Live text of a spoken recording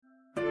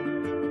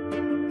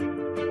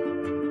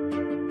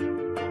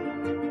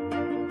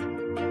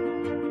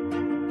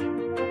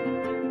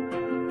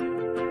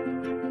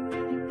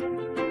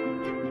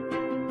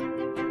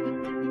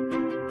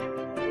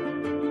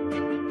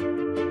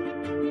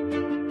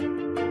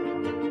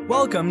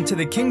Welcome to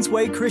the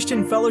Kingsway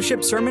Christian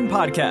Fellowship Sermon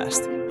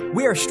Podcast.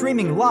 We are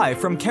streaming live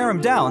from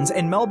Carrum Downs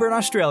in Melbourne,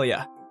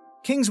 Australia.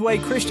 Kingsway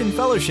Christian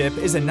Fellowship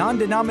is a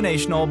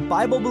non-denominational,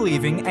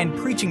 Bible-believing and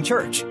preaching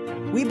church.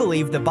 We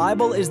believe the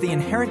Bible is the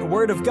inerrant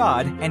Word of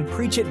God and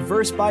preach it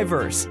verse by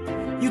verse.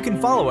 You can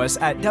follow us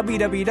at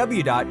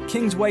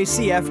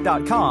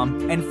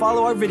www.kingswaycf.com and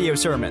follow our video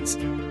sermons.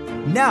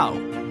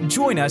 Now,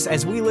 join us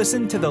as we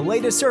listen to the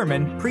latest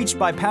sermon preached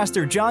by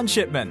Pastor John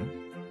Shipman.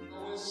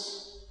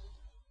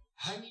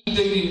 Hanging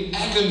there in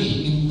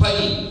agony, in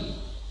pain.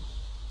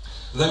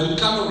 They would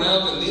come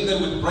around and then they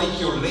would break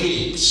your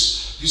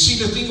legs. You see,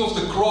 the thing of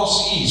the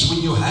cross is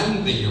when you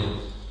hang there,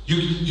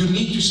 you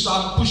need to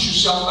start push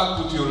yourself up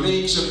with your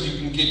legs so that you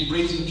can get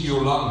breath into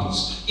your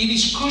lungs. It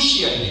is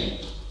cruciating.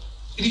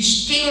 It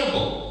is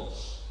terrible.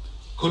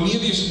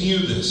 Cornelius knew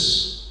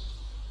this.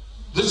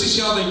 This is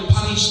how they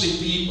punish their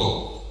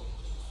people.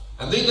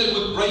 And then they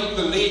would break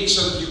the legs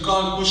so that you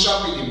can't push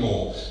up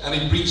anymore, and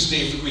it brings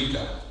death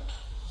quicker.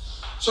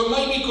 So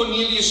maybe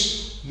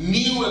Cornelius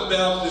knew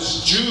about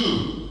this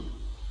Jew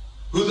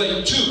who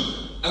they took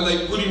and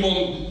they put him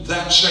on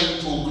that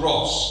shameful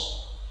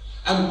cross.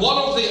 And one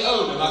of their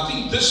own, and I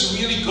think this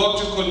really got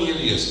to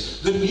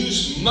Cornelius, the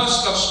news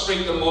must have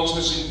spread amongst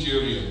the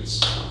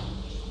centurions.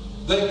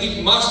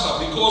 It must have,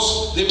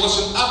 because there was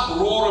an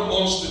uproar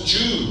amongst the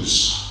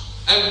Jews.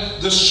 And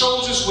the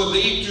soldiers were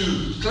there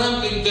to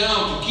clamp them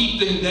down, to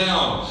keep them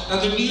down. And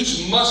the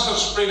news must have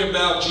spread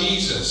about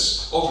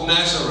Jesus of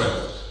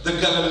Nazareth, the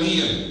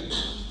Galilean.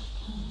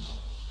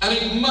 And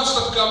it must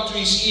have come to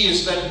his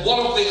ears that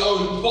one of their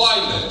own,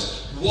 Pilate,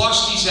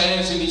 washed his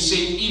hands and he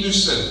said,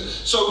 innocent.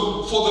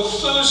 So for the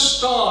first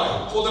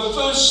time,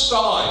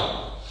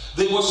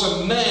 there was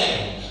a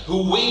man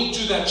who went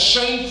to that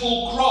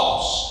shameful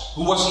cross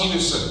who was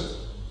innocent.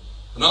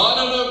 Now I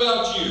don't know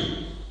about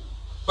you,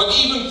 but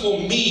even for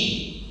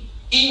me,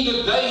 in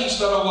the days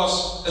that I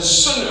was a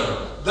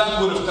sinner,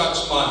 that would have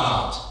touched my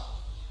heart.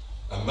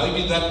 And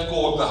maybe that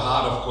caught the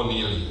heart of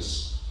Cornelius.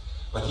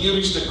 But here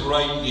is the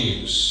great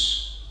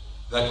news,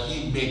 that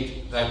he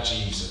met that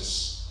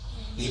Jesus.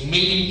 He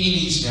met him in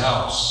his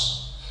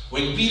house.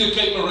 When Peter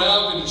came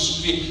around and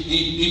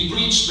he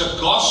preached the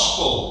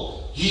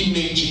gospel, he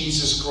met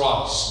Jesus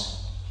Christ.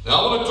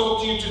 Now I want to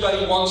talk to you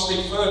today one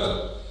step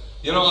further.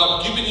 You know,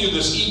 I've given you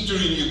this intro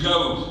and you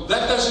go,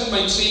 that doesn't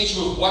make sense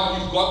with what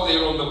you've got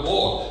there on the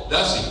board,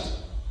 does it?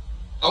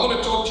 I want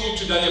to talk to you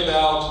today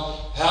about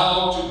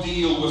how to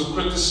deal with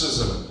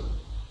criticism.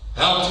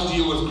 How to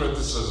deal with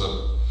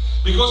criticism.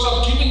 Because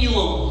I've given you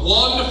a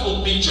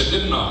wonderful picture,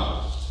 didn't I?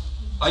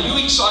 Are you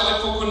excited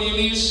for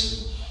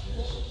Cornelius?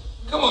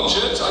 Come on,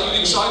 church, are you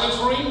excited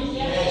for him?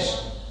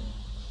 Yes.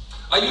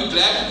 Are you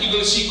glad that you're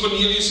going to see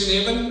Cornelius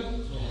in heaven?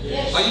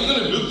 Yes. Are you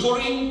going to look for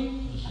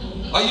him?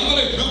 Are you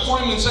going to look for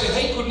him and say,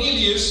 hey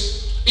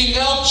Cornelius, in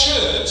our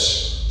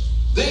church,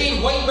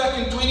 then way back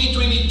in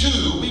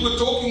 2022, we were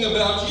talking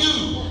about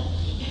you.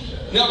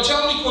 Now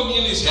tell me,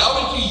 Cornelius,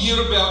 how did you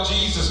hear about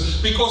Jesus?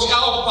 Because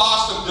our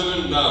pastor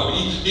didn't know.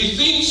 He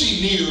thinks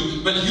he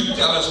knew, but you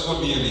tell us,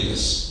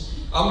 Cornelius.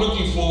 I'm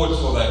looking forward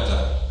for that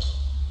day.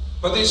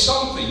 But there's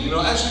something,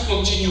 as we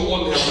continue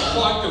on, there's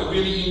quite a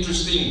really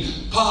interesting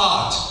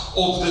part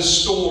of the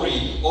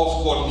story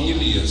of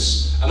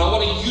Cornelius. And I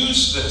want to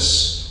use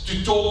this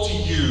to talk to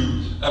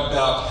you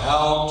about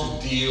how to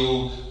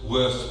deal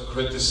with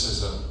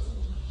criticism.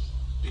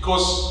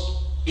 Because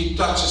it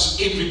touches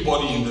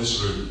everybody in this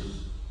room.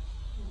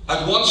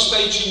 At one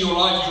stage in your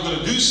life, you're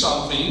going to do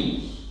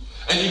something,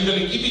 and you're going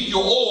to give it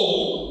your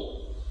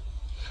all,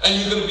 and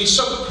you're going to be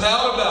so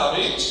proud about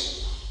it,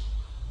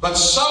 but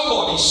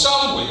somebody,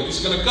 somewhere,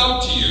 is going to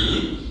come to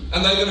you,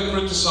 and they're going to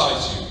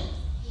criticize you.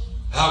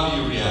 How do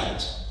you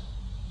react?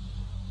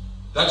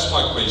 That's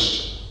my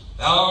question.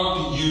 How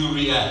do you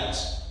react?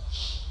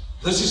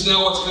 This is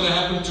now what's going to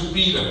happen to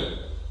Peter.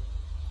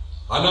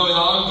 I know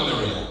how I'm going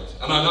to react,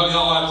 and I know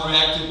how I've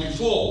reacted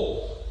before.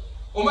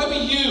 Or maybe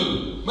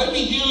you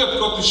have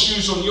got the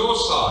shoes on your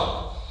side,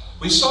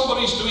 where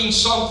somebody's doing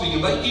something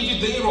and they give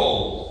you their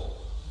all,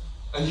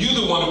 and you're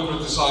the one who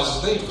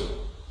criticizes them.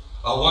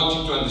 I want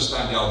you to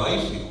understand how they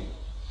feel.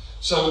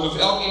 So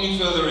without any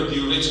further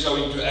ado, let's go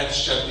into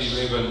Acts chapter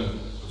 11,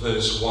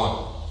 verse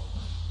 1.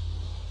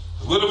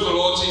 The word of the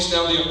Lord says,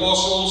 now the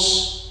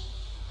apostles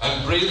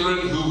and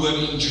brethren who were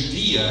in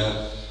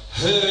Judea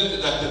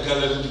heard that the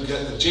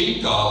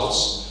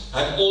Gentiles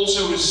had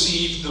also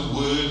received the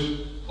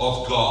word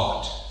of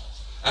God.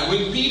 And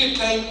when Peter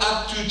came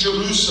up to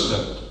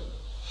Jerusalem,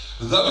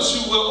 those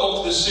who were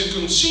of the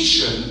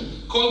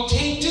circumcision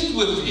contended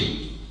with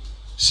him,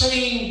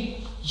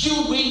 saying,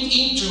 you went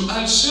into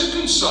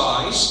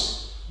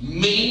uncircumcised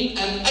men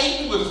and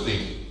ate with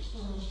them.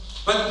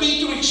 But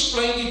Peter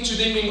explained it to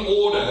them in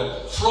order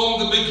from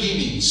the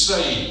beginning,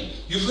 saying,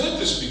 you've heard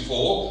this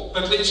before,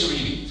 but let's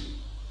read it.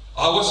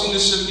 I was in the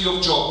city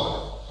of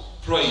Joppa,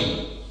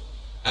 praying,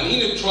 and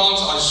in a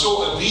trance I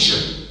saw a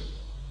vision.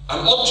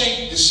 An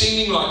object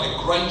descending like a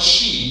great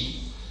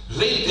sheet,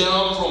 laid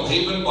down from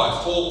heaven by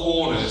four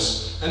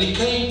corners, and it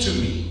came to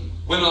me.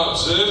 When I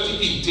observed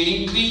it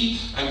intently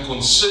and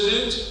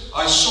considered,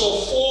 I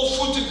saw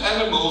 4-footed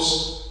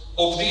animals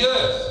of the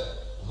earth,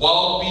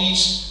 wild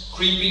beasts,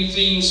 creeping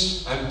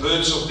things, and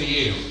birds of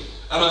the air.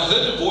 And I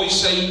heard a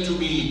voice saying to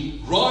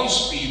me,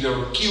 Rise,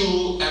 Peter,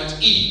 kill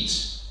and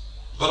eat.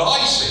 But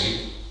I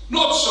said,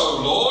 Not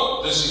so,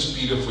 Lord, this is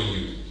Peter for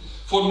you.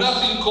 For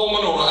nothing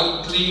common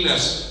or unclean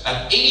has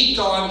at any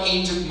time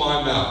entered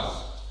my mouth.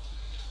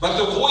 But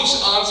the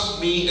voice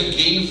answered me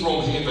again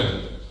from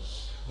heaven,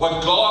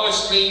 What God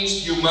has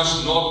cleansed you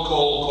must not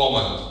call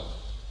common.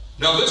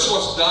 Now this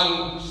was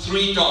done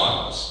 3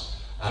 times,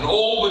 and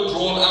all were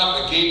drawn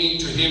up again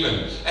into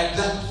heaven. At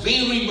that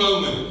very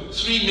moment,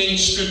 3 men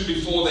stood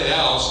before the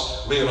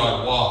house where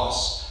I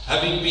was,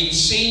 having been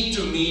sent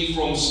to me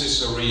from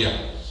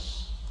Caesarea.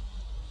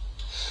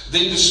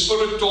 Then the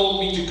Spirit told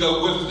me to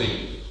go with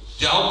them,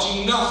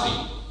 doubting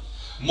nothing.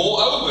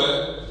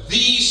 Moreover,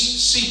 these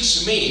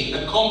 6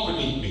 men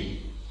accompanied me.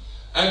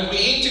 And we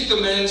entered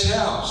the man's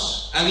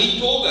house, and he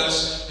told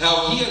us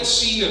how he had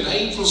seen an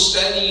angel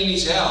standing in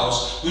his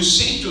house, who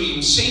said to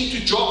him, Send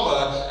to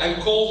Joppa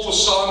and call for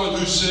Simon,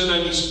 whose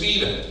surname is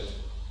Peter,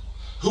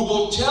 who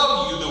will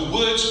tell you the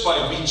words by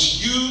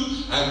which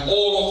you and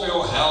all of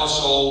your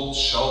household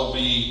shall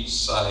be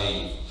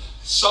saved.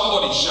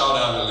 Somebody shout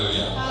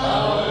hallelujah.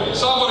 Hallelujah.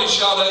 Somebody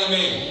shout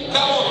amen. Amen.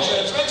 Come on,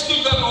 church. Let's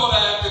give the Lord a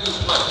hand in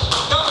this place.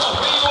 Come on,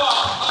 where you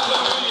are.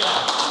 Hallelujah.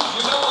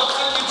 You know what?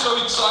 I get so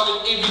excited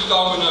every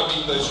time when I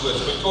read those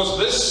words, because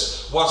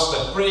this was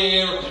the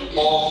prayer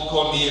of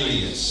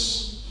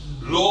Cornelius.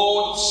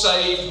 Lord,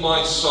 save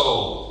my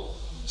soul.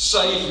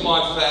 Save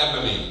my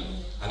family.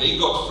 And he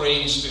got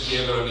friends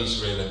together and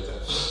his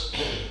relatives.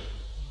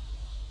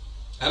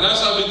 And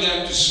as I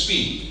began to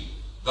speak,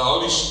 the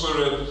Holy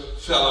Spirit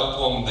fell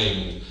upon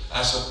them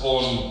as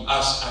upon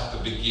us at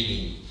the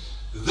beginning.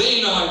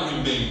 Then I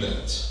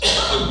remembered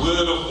the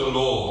word of the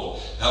Lord,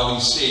 how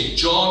he said,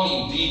 John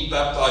indeed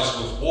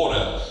baptized with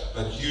water,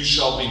 but you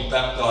shall be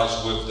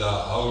baptized with the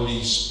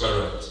Holy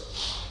Spirit.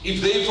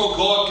 If therefore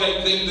God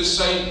gave them the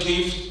same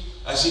gift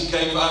as he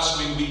gave us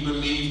when we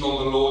believed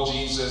on the Lord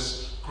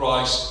Jesus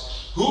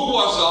Christ, who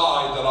was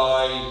I that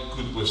I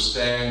could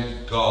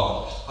withstand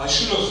God? I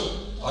should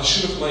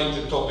have made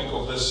the topic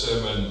of this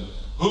sermon,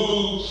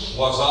 Who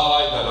was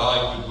I that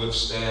I could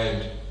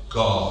withstand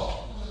God?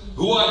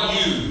 Who are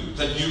you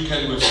that you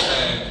can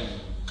withstand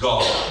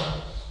God?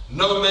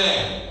 No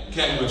man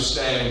can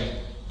withstand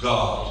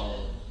God.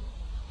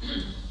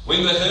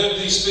 When they heard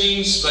these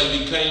things, they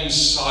became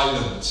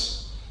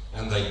silent,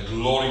 and they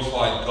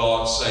glorified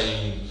God,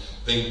 saying,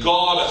 Then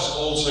God has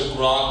also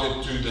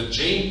granted to the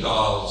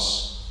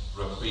Gentiles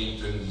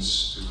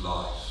repentance to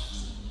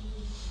life.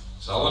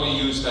 So I want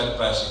to use that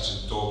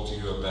passage and talk to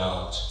you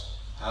about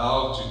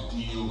how to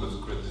deal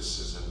with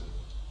criticism.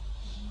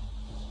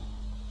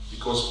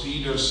 Because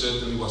Peter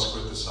certainly was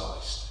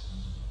criticized.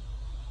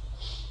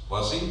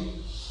 Was he?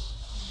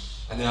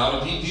 And how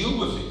did he deal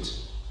with it?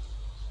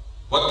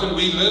 What can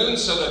we learn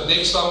so that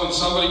next time when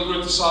somebody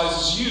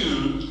criticizes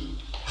you,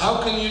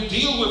 how can you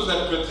deal with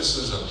that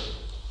criticism?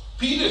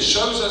 Peter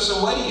shows us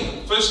a way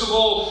here. First of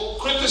all,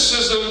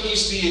 criticism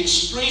is the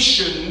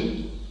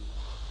expression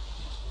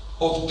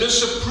of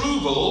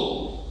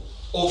disapproval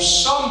of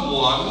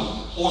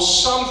someone or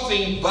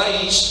something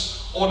based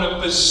on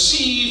a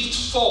perceived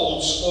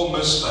faults or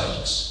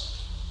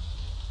mistakes.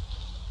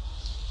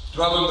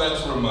 Dwell on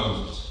that for a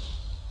moment.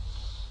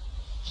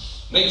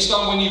 Next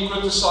time when you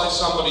criticize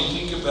somebody,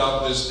 think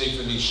about this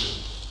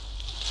definition.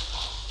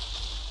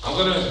 I'm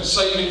going to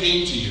say it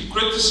again to you.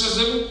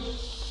 Criticism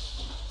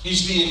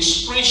is the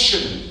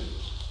expression.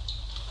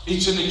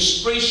 It's an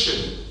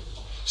expression.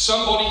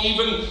 Somebody,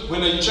 even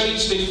when they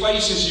change their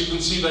faces, you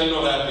can see they're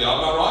not happy. Am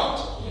I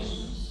right?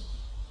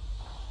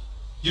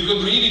 You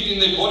can read it in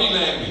their body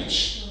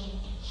language.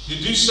 You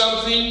do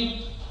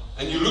something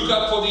and you look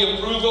up for the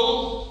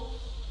approval,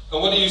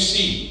 and what do you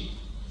see?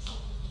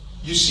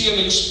 You see an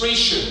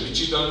expression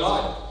which you don't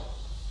like.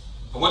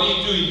 And what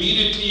do?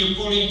 Immediately you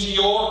pull into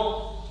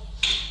your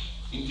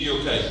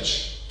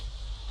cage.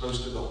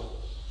 Close the door.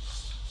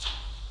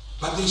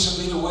 But there's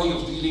a better way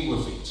of dealing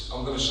with it.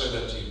 I'm going to show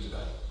that to you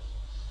today.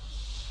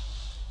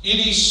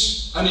 It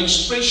is an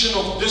expression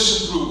of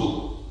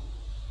disapproval.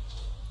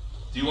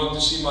 Do you want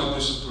to see my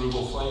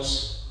disapproval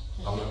face?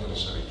 I'm not going to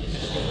show it.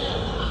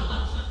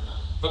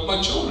 But my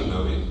children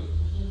know it.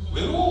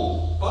 We're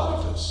all part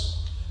of this.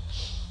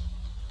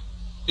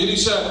 It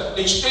is an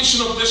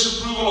expression of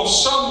disapproval of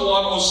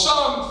someone or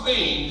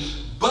something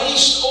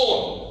based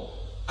on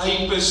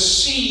a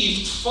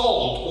perceived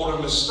fault or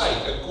a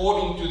mistake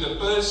according to the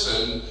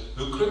person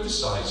who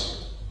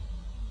criticizes you.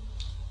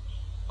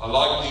 I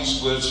like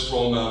these words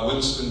from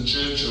Winston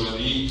Churchill, and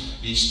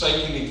he's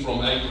taking it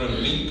from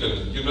Abraham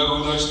Lincoln. You know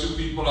who those two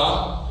people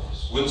are?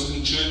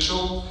 Winston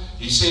Churchill.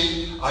 He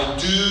said, I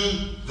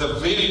do the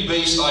very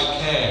best I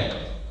can.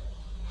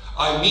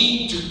 I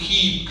mean to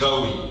keep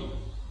going.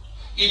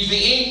 If the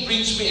end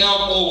brings me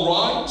out all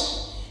right,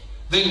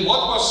 then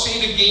what was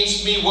said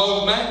against me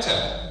won't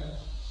matter.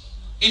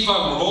 If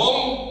I'm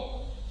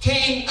wrong,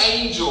 10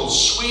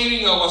 angels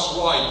swearing I was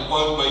right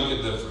won't make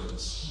a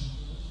difference.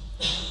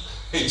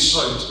 It's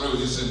so true,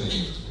 isn't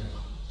it?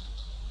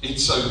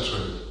 It's so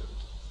true.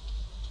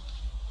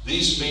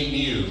 These men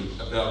knew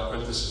about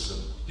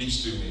criticism,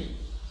 these two men.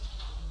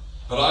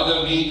 But I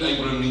don't need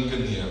Abraham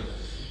Lincoln here.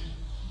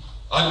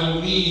 I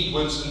don't need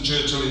Winston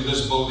Churchill in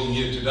this building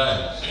here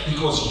today,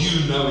 because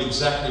you know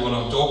exactly what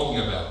I'm talking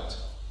about.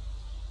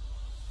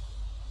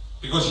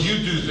 Because you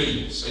do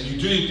things, and you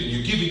do it, and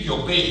you give it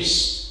your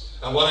best,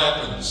 and what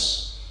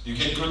happens? You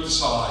get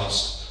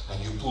criticized,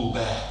 and you pull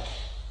back.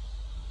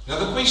 Now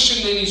the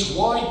question then is,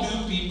 why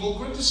do people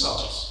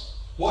criticize?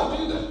 Why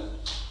do that?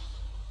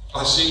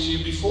 I said to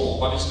you before,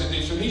 what is the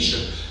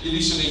definition? It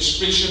is an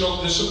expression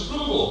of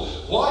disapproval.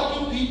 Why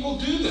do people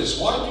do this?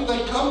 Why do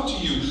they come to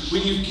you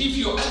when you give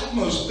your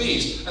utmost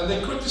best and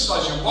they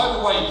criticize you? By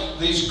the way,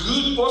 there's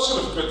good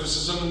positive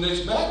criticism and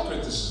there's bad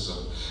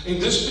criticism. In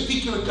this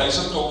particular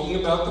case, I'm talking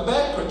about the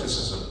bad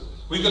criticism.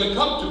 We're going to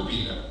come to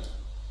Peter.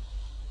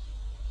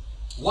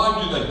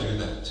 Why do they do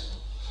that?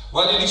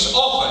 Well, it is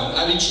often,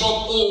 and it's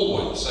not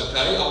always,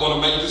 okay? I want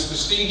to make this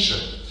distinction.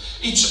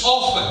 It's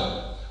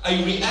often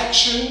a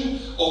reaction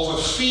of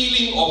a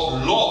feeling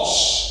of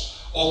loss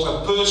of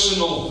a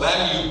personal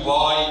value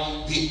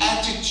by the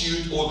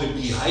attitude or the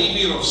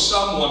behavior of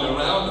someone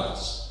around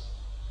us.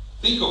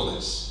 Think of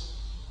this.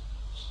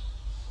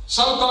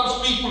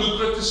 Sometimes people who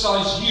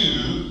criticize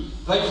you,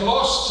 they've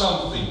lost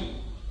something.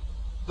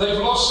 They've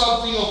lost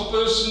something of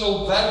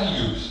personal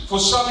value. For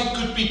some it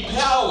could be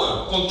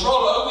power,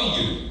 control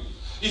over you.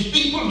 If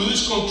people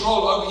lose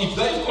control over, if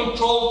they've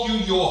controlled you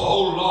your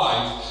whole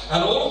life,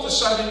 and all of a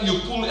sudden you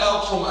pull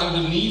out from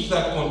underneath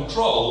that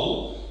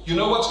control, you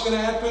know what's going to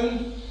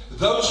happen?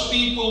 Those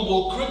people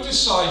will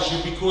criticize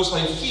you because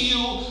they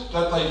feel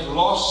that they've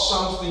lost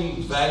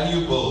something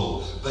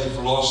valuable. They've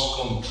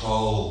lost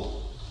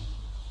control.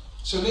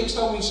 So next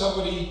time when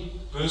somebody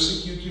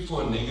persecutes you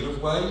for a negative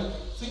way,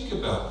 think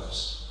about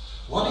this.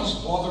 What is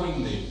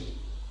bothering them?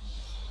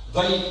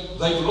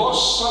 They've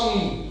lost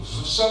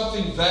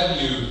something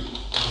value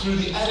through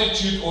the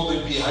attitude or the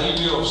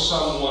behavior of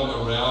someone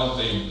around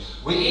them.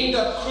 We end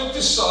up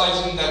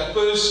criticizing that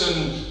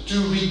person to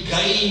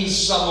regain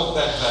some of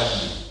that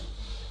value.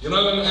 You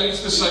know, and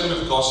it's the same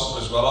with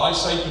gossip as well. I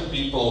say to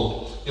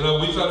people, you know,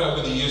 we've had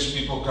over the years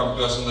people come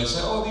to us and they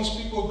say, oh, these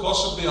people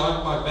gossip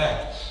behind my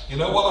back. You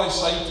know what I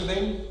say to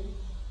them?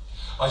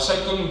 I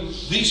say to them,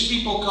 these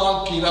people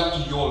can't get up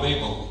to your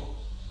level.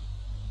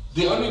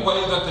 The only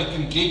way that they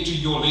can get to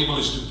your level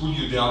is to pull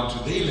you down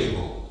to their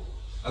level.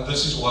 And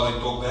this is why they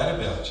talk bad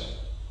about you.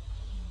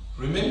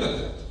 Remember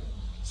that.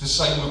 It's the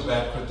same with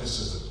bad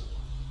criticism.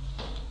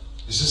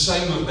 It's the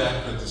same with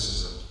bad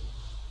criticism.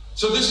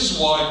 So this is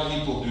why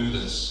people do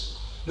this.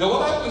 Now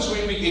what happens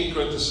when we get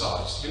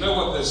criticized? You know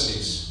what this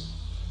is?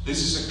 This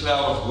is a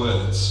cloud of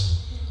words.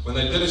 When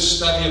they did a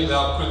study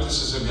about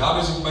criticism, how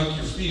does it make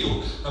you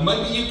feel? And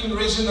maybe you can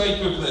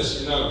resonate with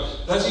this, you know.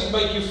 Does it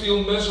make you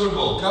feel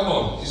miserable? Come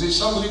on. Is there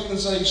somebody who can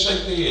say,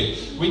 shake their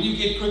head? When you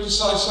get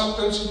criticized,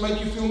 sometimes it makes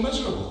you feel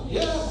miserable.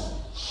 Yeah.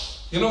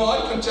 You know,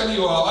 I can tell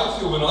you how I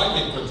feel when I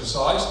get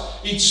criticized.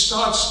 It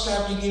starts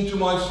tapping into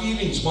my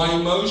feelings, my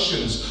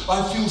emotions.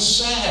 I feel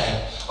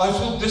sad. I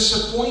feel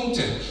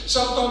disappointed.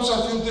 Sometimes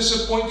I feel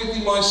disappointed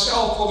in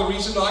myself for the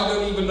reason I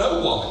don't even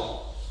know why.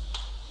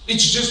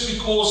 It's just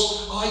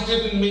because I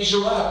didn't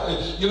measure up.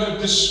 You know,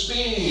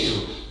 despair.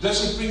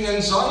 Does it bring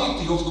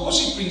anxiety? Of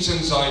course it brings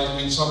anxiety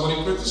when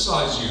somebody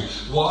criticizes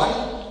you.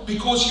 Why?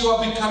 Because you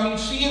are becoming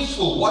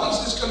fearful. What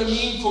is this going to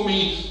mean for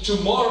me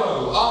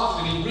tomorrow,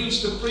 after? It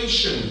brings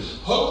depression,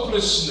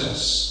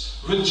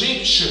 hopelessness,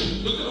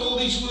 rejection. Look at all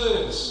these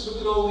words.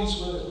 Look at all these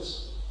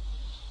words.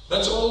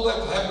 That's all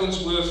that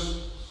happens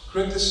with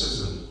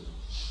criticism.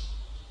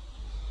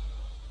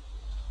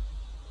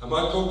 Am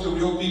I talking to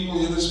real people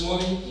here this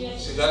morning?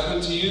 Yes. Has it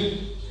happened to you?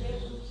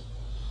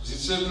 Has it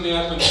certainly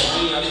happened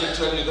to me? I can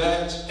tell you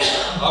that.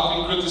 I've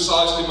been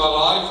criticized in my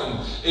life, and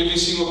every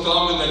single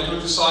time when they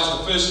criticize,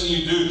 the first thing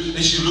you do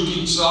is you look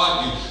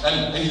inside you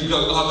and you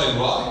go, are they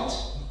right?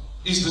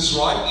 Is this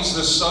right? Is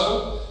this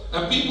so?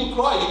 And people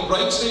cry. It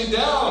breaks them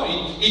down.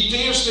 It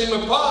tears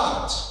them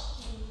apart.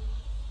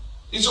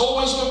 It's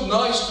always not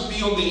nice to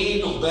be on the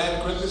end of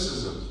bad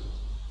criticism.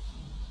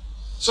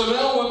 So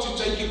now I want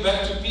to take you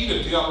back to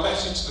Peter, to our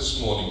passage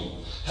this morning.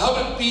 How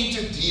did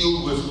Peter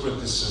deal with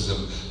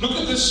criticism? Look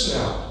at this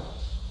now.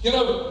 You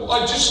know,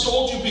 I just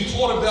told you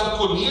before about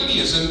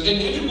Cornelius, and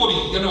everybody,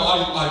 you know,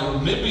 I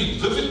remember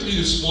vividly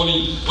this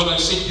morning when I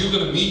said you're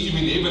going to meet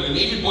him in heaven, and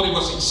everybody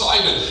was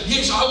excited.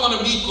 Yes, I want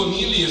to meet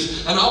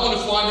Cornelius, and I want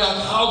to find out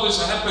how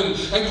this happened.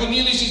 And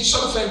Cornelius, it's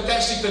so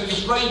fantastic that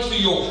you prayed for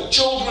your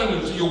children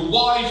and for your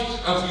wife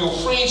and for your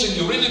friends and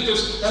your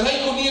relatives. And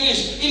hey,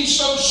 Cornelius, it's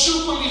so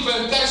superly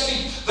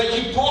fantastic that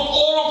you brought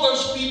all of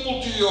those people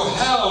to your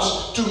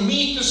house to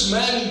meet this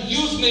man who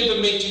you've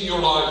never met in your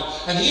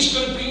life. And he's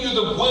going to bring you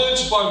the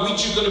words by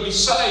which you're going to be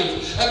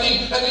saved. And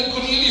then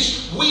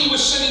Cornelius, we were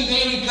sitting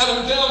there in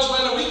Carrum Downs,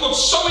 man, and we got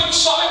so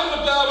excited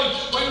about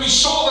it when we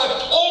saw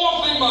that all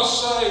of them are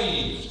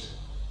saved.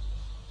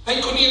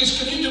 Hey Cornelius,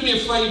 can you do me a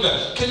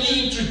favor? Can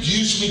you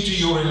introduce me to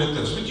your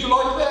relatives? Would you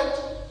like that?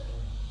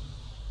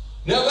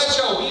 Now that's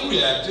how we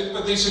reacted,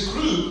 but there's a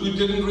group who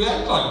didn't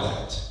react like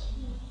that.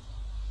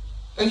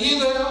 And here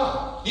they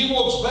are. He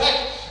walks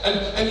back, and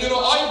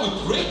I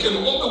would reckon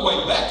on the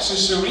way back,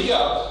 Caesarea,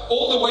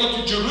 all the way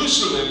to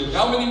Jerusalem,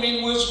 how many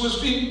men was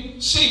with him?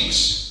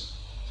 6.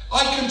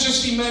 I can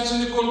just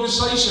imagine the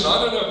conversation.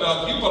 I don't know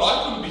about you, but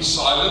I couldn't be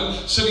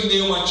silent, sitting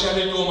there on my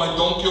chariot or my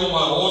donkey or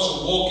my horse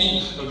and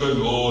walking and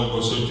going, oh, it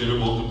was so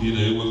terrible to be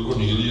there with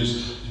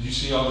Cornelius. Did you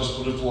see how the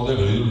Spirit was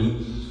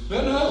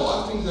there? No,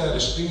 I think they had a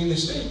spring in their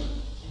step.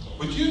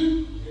 Would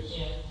you?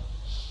 Yeah.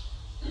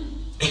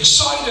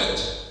 Excited.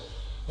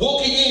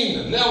 Walking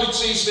in. Now it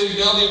says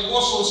there, now the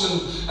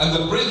apostles and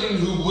the brethren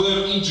who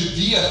were in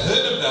Judea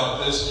heard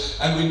about this,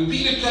 and when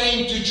Peter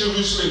came to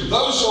Jerusalem,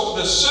 those of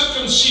the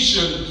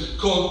circumcision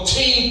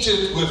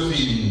contented with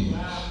him.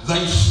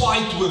 They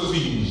fight with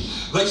him.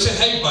 They say,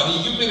 hey buddy,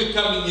 you better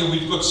come in here,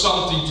 we've got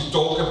something to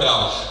talk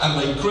about. And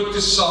they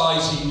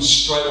criticize him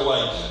straight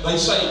away. They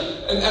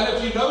say, and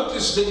if you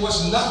notice, there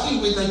was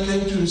nothing where they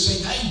came to him and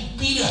said, hey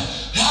Peter,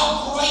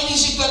 how great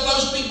is it that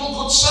those people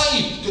got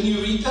saved? Can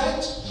you read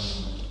that?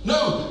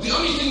 No, the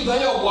only thing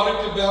they are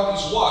worried about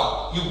is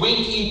what? You went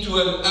into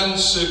an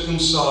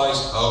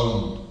uncircumcised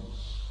home.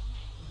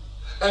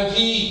 And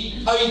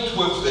he ate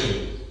with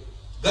them.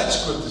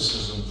 That's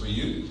criticism for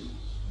you.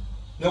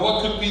 Now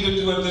what could Peter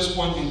do at this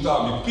point in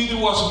time? If Peter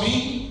was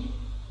me,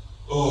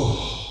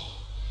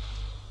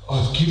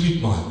 I've given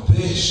it my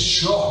best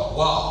shot.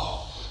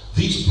 Wow,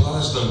 these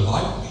brothers don't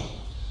like me.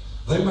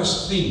 They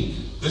must think.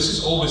 This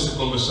is always the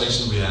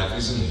conversation we have,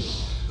 isn't it?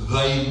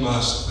 They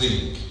must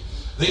think.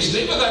 There's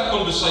never that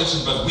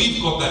conversation, but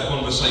we've got that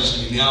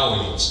conversation in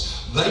our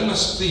heads. They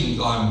must think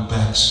I'm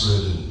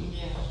backslidden.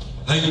 Yeah.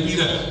 Hey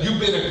Peter, you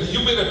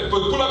better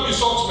pull up your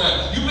socks,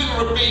 man. You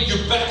better repent,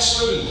 you're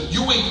backslidden.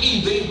 You went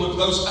in there with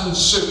those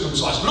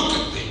uncircumcised. Look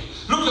at them.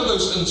 Look at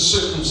those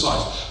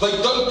uncircumcised. They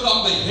don't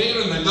comb their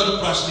hair and they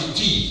don't brush their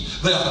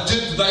teeth. They are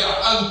dirty, they are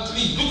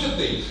unclean. Look at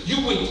them.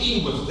 You went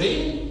in with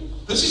them.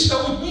 This is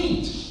how it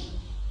went.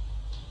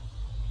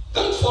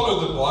 Don't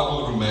follow the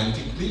Bible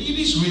romantically. It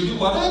is really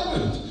what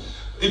happened.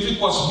 If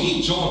it was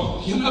me,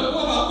 John, you know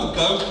what I would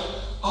go?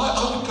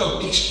 I would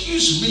go,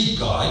 excuse me,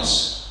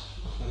 guys.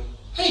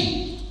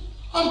 Hey,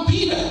 I'm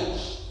Peter.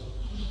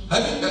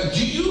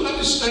 Do you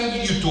understand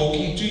who you're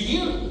talking to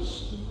here?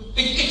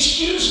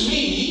 Excuse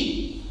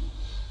me.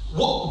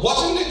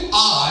 Wasn't it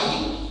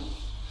I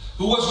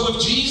who was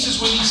with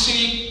Jesus when he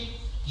said,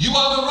 you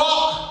are the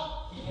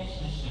rock?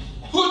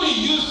 Who do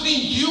you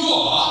think you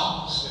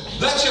are?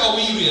 That's how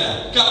we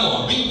react. Come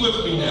on, be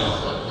with me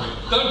now.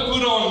 Don't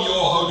put on your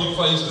holy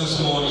face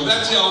this morning.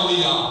 That's how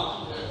we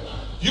are.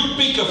 You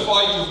pick a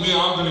fight with me,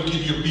 I'm going to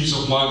give you a piece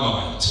of my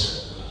mind.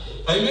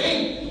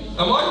 Amen?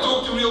 Am I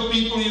talking to real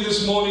people here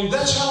this morning?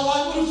 That's how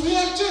I would have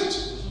reacted.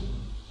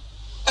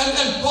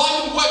 And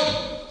by the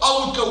way,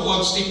 I would go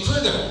one step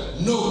further.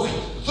 No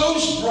way.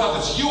 Those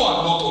brothers, you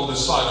are not on the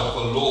side of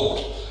the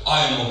Lord.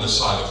 I am on the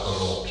side of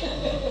the Lord.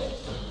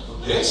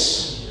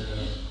 Yes?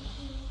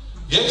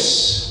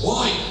 Yes?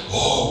 Why?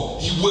 Oh,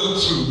 he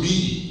worked through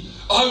me.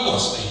 I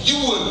was there,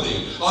 you weren't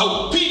there.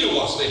 Peter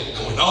was there.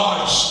 And when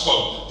I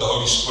spoke, the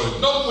Holy Spirit,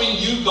 not when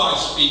you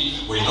guys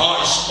speak, when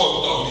I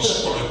spoke, the Holy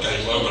Spirit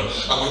came over.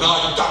 And when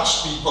I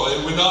touch people,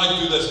 and when I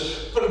do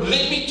this. But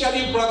let me tell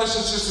you, brothers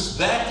and sisters,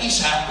 that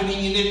is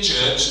happening in the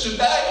church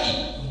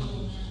today.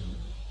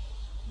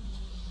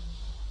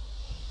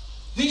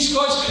 These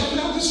guys came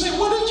out and say,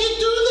 what did you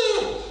do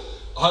there?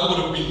 I would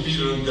have been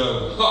Peter and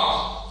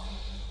go,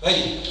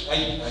 Hey,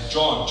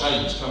 John,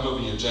 James, come over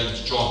here,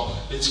 James, John.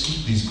 Let's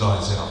keep these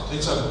guys out.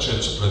 Let's have a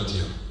church split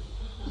here.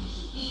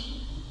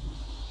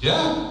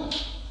 Yeah?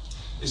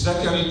 Is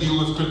that how you deal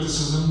with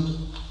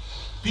criticism?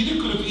 Peter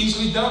could have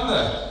easily done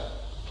that.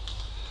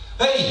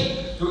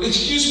 Hey,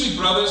 excuse me,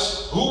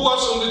 brothers. Who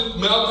was on the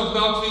Mount of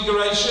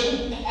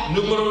Transfiguration?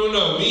 Numero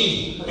uno,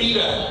 me,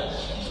 Peter.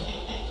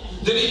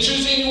 Did he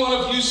choose any one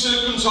of you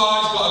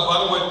circumcised?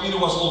 By the way, Peter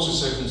was also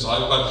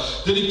circumcised,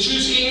 but did he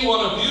choose any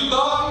one of you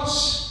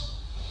guys?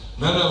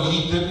 No,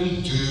 he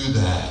didn't do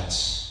that.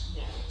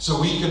 So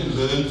we can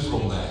learn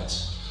from that.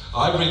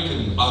 I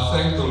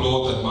thank the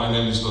Lord that my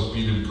name is not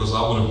Peter, because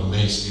I would have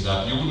messed it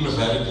up. You wouldn't have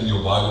had it in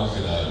your Bible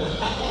today.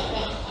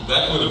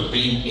 That would have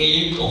been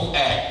end of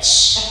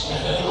Acts.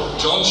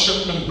 John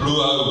Shipman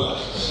blew over.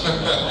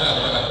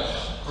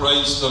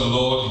 Praise the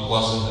Lord, it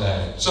wasn't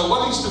that. So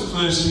what is the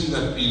first thing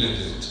that Peter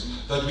did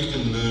that we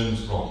can learn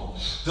from?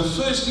 The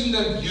first thing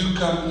that you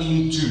come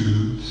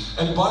into,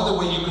 and by the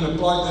way, you can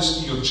apply this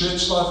to your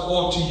church life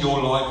or to your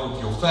life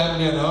with your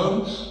family at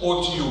home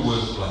or to your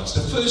workplace.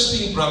 The first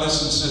thing,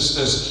 brothers and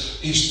sisters,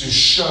 is to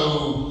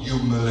show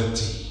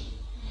humility.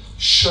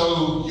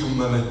 Show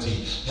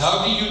humility.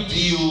 How do you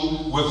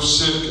deal with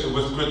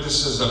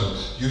criticism?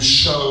 You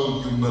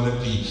show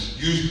humility.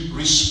 You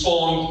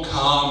respond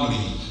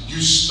calmly.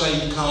 You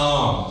stay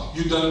calm.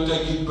 You don't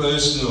take it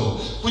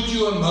personal. Put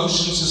your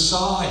emotions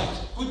aside.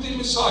 Put them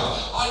aside.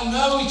 I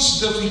know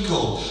it's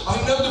difficult.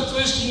 I know the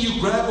first thing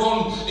you grab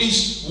on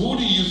is, who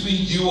do you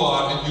think you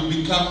are? And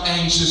you become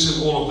anxious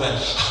and all of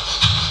that.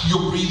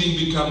 Your breathing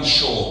becomes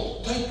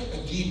short. Take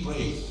a deep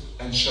breath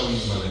and show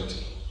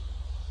humility.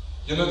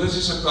 You know, this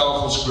is a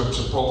powerful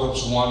scripture,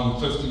 Proverbs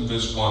 1:15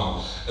 verse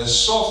 1. A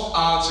soft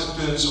answer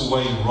turns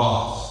away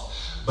wrath,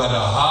 but a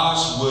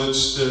harsh word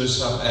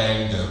stirs up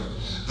anger.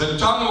 The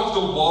tongue of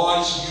the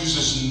wise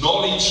uses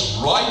knowledge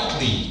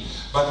rightly,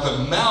 but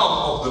the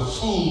mouth of the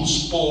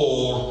fools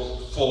pour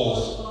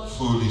forth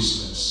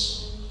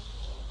foolishness.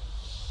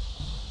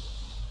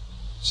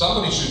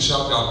 Somebody should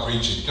shout out,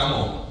 preach it. Come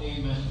on.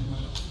 Amen.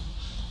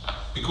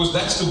 Because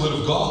that's the word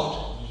of God.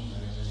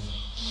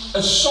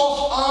 A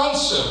soft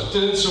answer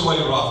turns away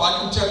wrath. I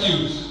can tell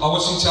you, I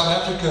was in South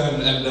Africa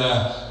and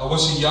I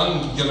was a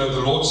young, the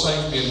Lord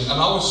saved me. And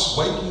I was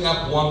waking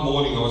up one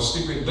morning, I was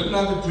sleeping, didn't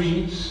have a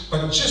dream.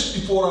 But just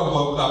before I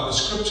woke up, a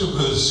scripture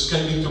verse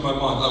came into my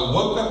mind. I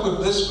woke up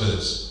with this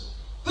verse.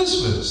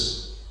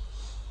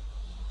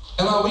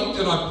 And I went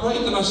and I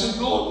prayed and I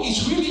said, Lord,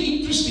 it's really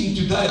interesting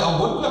today. I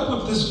woke up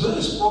with this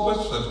verse,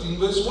 Proverbs 15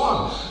 verse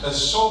 1. A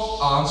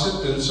soft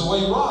answer turns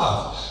away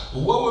wrath.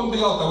 Woe and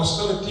behold, I was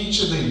still a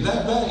teacher then.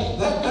 That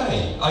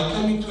day, I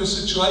came into a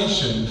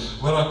situation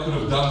where I could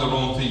have done the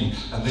wrong thing.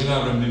 And then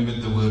I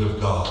remembered the word of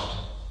God.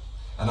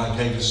 And I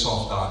gave a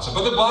soft answer.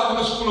 But the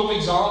Bible is full of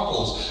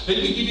examples. Let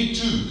me give you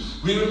two.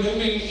 We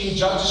remember in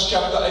Judges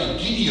chapter 8,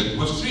 Gideon,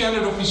 with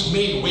 300 of his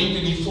men, went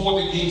and he fought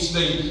against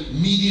the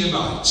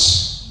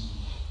Midianites.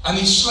 And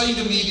he slayed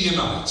the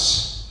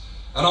Midianites.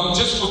 And I'm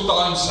just for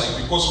time's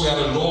sake, because we had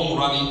a long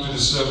run into the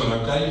sermon,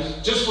 okay?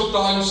 Just for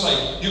time's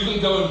sake, you can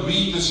go and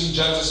read this in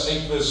Judges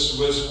 8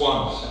 verse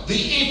 1. The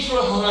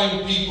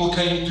Ephraim people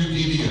came to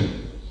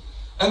Gideon.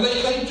 And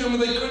they came to him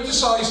and they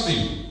criticized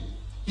him.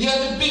 He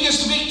had the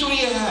biggest victory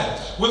he had.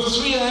 With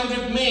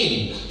 300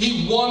 men,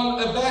 he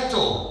won a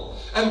battle.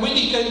 And when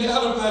he came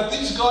out of that,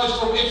 these guys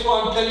from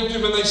Ephraim came to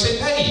him and they said,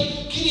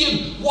 hey,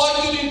 Gideon, why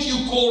didn't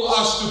you call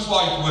us to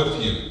fight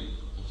with you?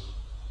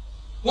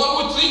 One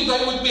would think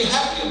they would be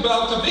happy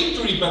about the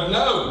victory, but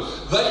no,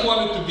 they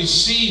wanted to be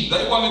seen,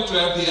 they wanted to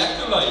have the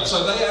accolade,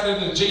 so they had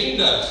an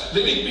agenda.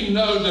 Let it be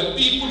known that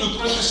people who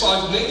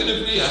criticize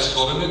negatively has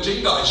got an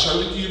agenda. I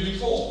showed it to you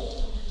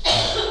before.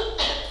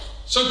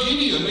 So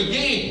Gideon,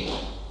 again,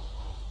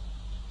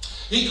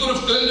 he could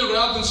have turned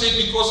around and said,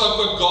 because I've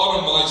got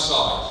God on my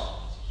side.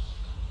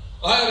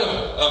 I had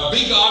a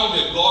big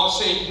army that God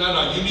said,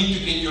 no, you need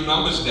to get your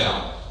numbers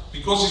down.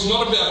 Because it's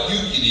not about you,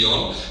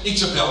 Gideon,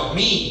 it's about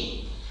me.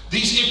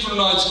 These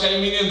Ephraimites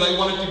came in and they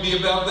wanted to be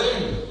about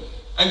them.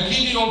 And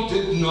Gideon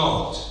did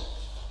not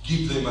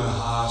give them a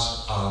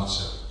harsh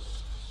answer.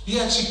 He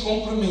actually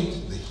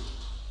complimented them.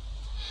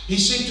 He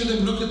said to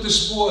them, look at the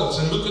spoils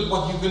and look at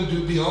what you can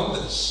do beyond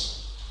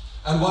this.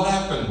 And what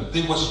happened?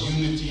 There was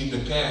unity in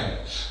the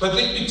camp. But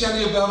let me tell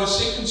you about a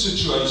second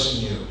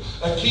situation here.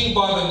 A king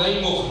by the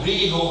name of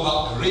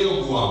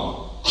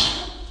Rehoboam.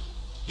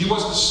 He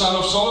was the son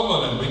of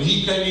Solomon, and when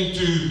he came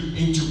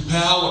into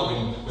power,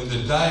 when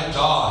the dad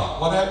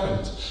died, what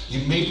happened?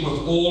 He met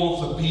with all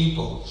of the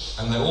people,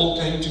 and they all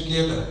came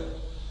together.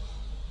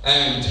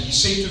 And he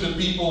said to the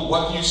people,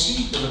 what do you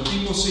seek? And the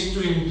people said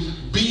to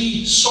him,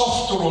 be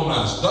softer on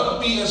us. Don't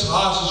be as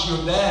harsh as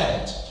your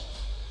dad.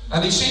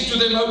 And he said to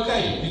them,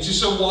 okay, which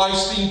is a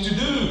wise thing to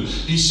do.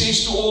 He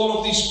says to all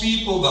of these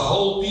people, the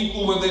whole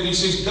people were there, he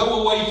says,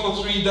 go away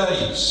for 3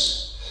 days.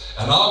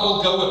 And I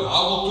will go and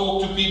I will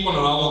talk to people and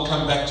I will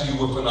come back to you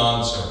with an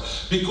answer.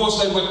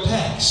 Because they were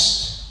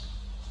taxed.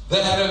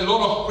 They had a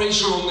lot of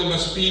pressure on them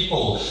as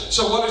people.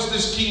 So what does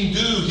this king do?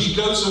 He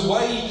goes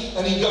away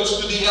and he goes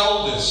to the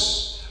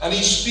elders. And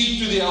he speaks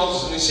to the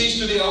elders and he says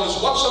to the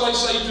elders, what shall I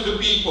say to the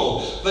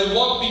people? They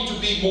want me to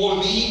be more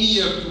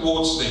lenient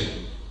towards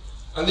them.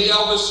 And the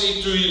elders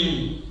said to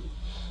him,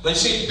 they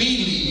said,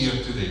 be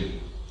lenient to them.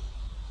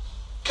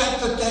 Cut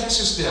the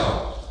taxes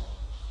down.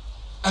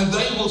 And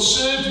they will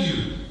serve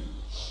you.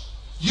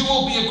 You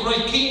will be a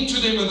great king to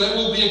them and they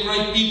will be a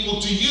great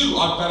people to you.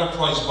 I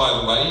paraphrase,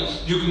 by the way.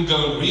 You can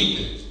go and read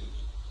it.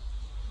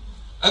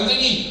 And then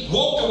he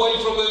walked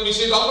away from them. He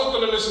said, I'm not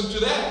going to listen to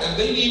that. And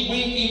then he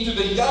went into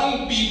the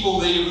young people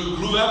there who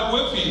grew up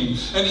with him.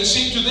 And he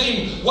said to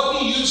them, what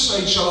do you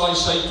say, shall I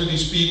say to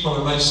these people?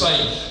 And they say,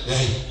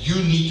 hey, you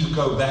need to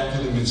go back to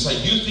them and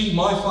say, you think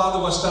my father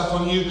was tough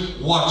on you?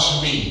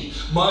 Watch me.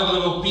 My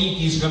little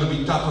pinky is going to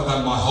be tougher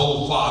than my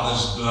whole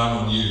father's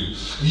done on you.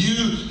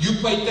 You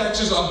pay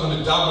taxes, I'm going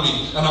to double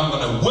it. And I'm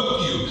going to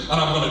whip you. And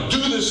I'm going to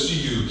do this to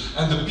you.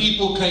 And the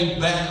people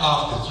came back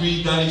after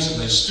 3 days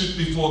and they stood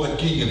before the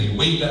king and he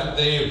went up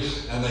there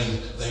and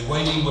they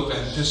waiting with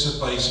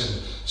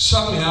anticipation.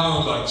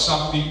 Somehow, like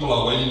some people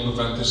are waiting with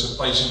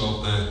anticipation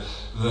of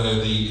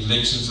the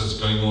elections that's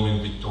going on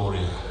in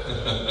Victoria.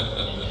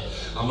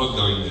 I'm not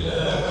going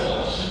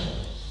there.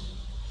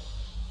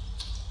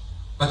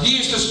 But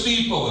here's this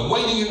people, and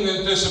waiting in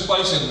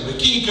anticipation. The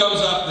king comes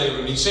up there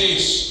and he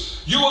says,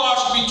 You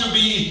asked me to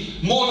be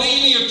more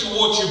lenient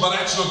towards you, but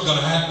that's not going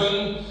to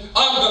happen.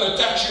 I'm going to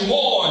touch you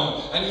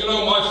more. And you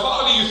know, my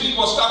father, you think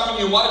was tough, and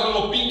you, my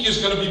little pinky is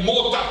going to be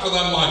more tougher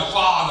than my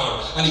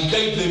father. And he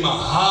gave them a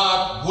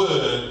hard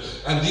word.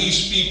 And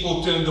these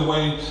people turned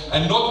away.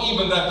 And not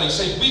even that, they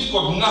said, we've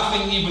got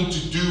nothing even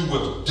to do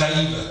with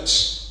David.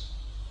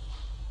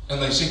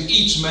 And they said,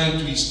 each man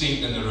to his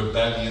tent, and a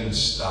rebellion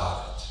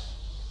started.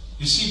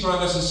 You see,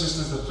 brothers and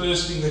sisters, the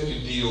first thing that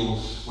you deal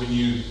when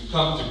you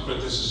come to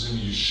criticism,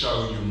 you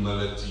show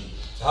humility.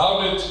 How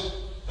did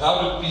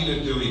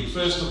Peter do it?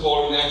 First of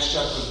all, in Acts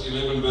chapter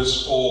 11,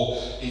 verse 4,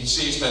 it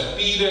says that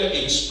Peter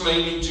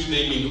explained it to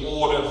them in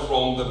order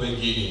from the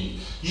beginning.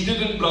 He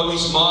didn't blow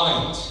his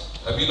mind.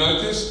 Have you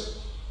noticed?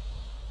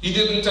 He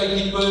didn't take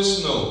it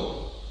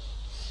personal.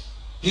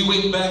 He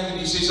went back and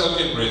he says,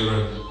 okay,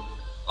 brethren,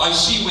 I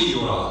see where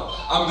you are.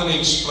 I'm going to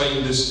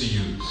explain this to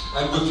you.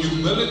 And with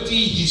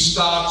humility, he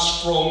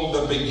starts from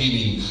the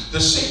beginning.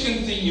 The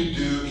second thing you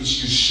do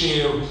is you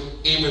share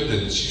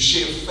evidence. You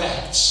share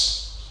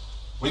facts.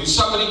 When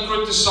somebody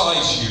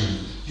criticizes you,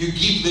 you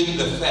give them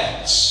the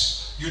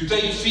facts. You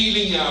take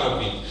feeling out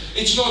of it.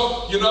 It's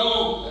not, you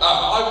know,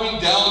 I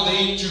went down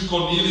there to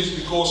Cornelius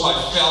because I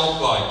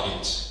felt like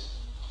it.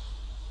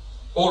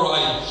 Or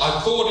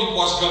I thought it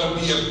was going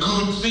to be a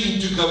good thing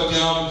to go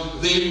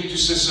down there into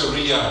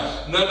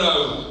Caesarea.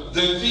 No.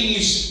 The thing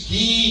is,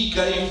 he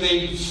gave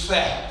them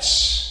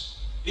facts.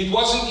 It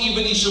wasn't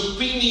even his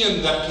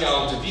opinion that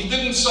counted. He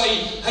didn't say,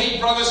 hey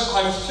brothers,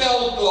 I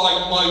felt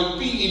like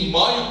in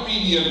my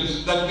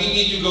opinion, that we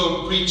need to go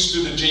and preach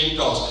to the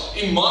Gentiles.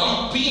 In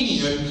my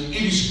opinion,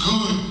 it is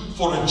good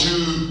for a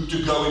Jew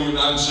to go in an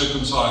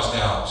uncircumcised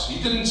house.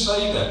 He didn't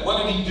say that.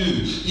 What did he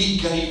do? He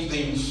gave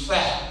them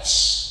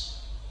facts.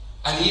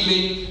 And he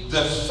let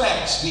the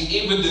facts, the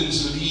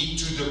evidence, lead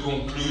to the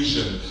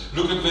conclusion.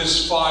 Look at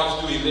verse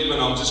 5 to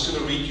 11. I'm just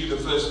going to read you the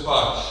first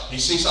part. He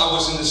says, I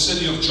was in the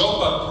city of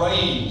Joppa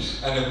praying,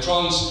 and a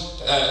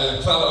trance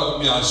fell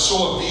over me. I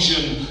saw a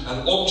vision,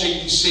 an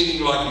object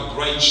descending like a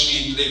great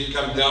sheet, let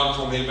come down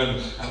from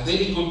heaven. And then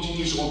he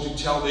continues on to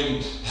tell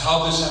them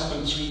how this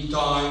happened 3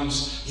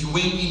 times. He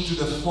went into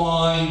the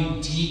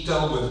fine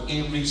detail with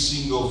every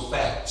single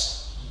fact.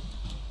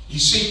 He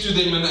said to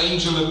them, an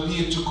angel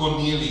appeared to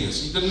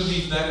Cornelius. He didn't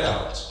leave that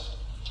out.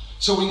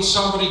 So when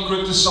somebody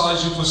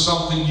criticizes you for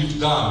something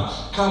you've done,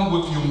 come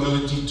with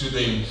humility to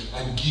them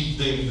and give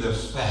them the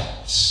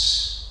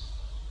facts.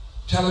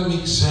 Tell them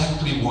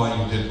exactly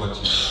why you did what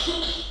you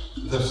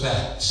did. The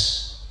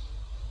facts.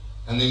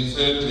 And then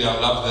thirdly, I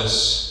love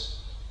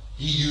this.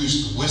 He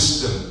used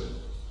wisdom.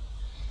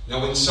 Now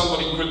when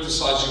somebody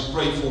criticizes you,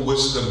 pray for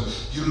wisdom.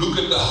 You look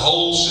at the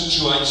whole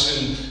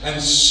situation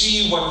and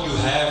see what you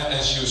have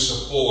as your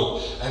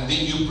support. And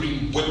then you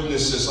bring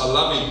witnesses. I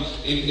love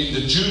it. In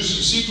the Jews,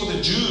 you see, for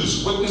the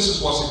Jews,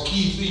 witnesses was a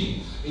key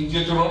thing. In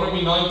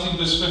Deuteronomy 19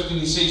 verse 15,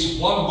 he says,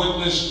 one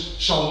witness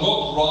shall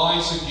not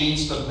rise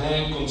against a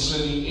man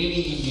concerning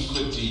any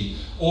iniquity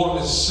or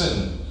a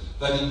sin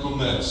that he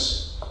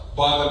commits.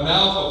 By the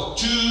mouth of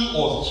 2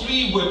 or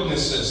 3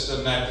 witnesses,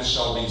 the matter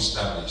shall be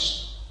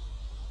established.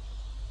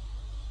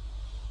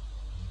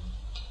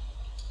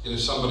 And if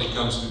somebody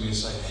comes to me and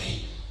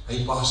say,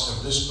 hey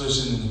pastor, this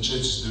person in the church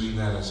is doing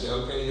that. I say,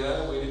 okay,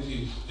 yeah, where did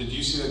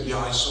you see that? Yeah,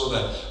 I saw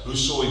that. Who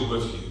saw it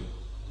with you?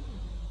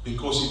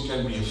 Because it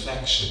can be a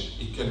faction.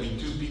 It can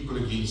be 2 people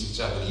against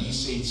each other. He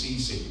said, she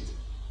said.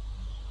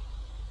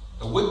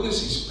 A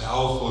witness is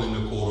powerful in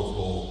the court of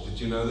law. Did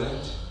you know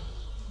that?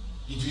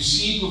 If you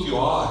see it with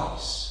your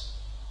eyes.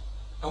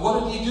 And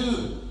what did he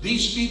do?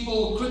 These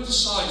people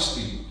criticized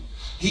him.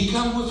 He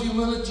came with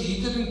humility.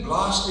 He didn't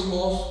blast him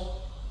off.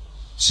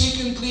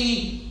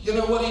 Secondly, you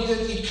know what he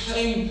did? He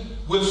came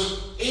with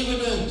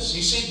evidence.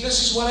 He said,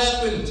 this is what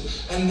happened.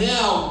 And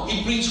now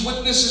he brings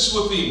witnesses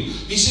with him.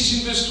 He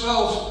says in verse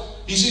 12,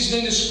 he says,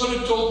 then the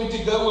Spirit told me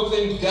to go with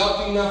them,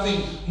 doubting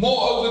nothing.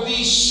 Moreover,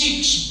 these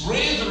 6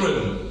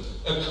 brethren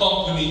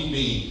accompanied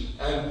me,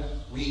 and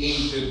we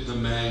entered the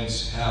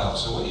man's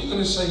house. So what are you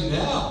going to say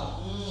now?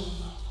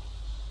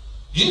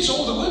 Yes,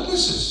 all the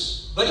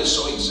witnesses. They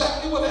saw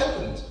exactly what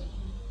happened.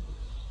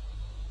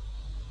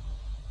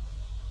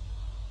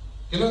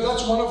 You know,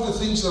 that's one of the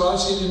things that I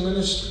said in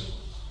ministry.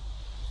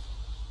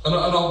 And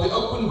I'll be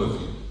open with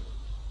you.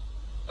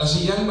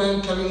 As a young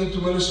man coming into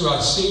ministry,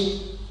 I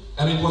said,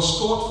 and it was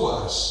taught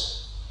for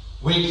us,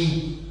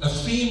 when a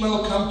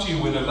female comes to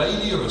you, when a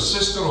lady or a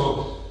sister,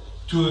 or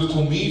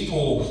for me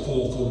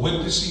for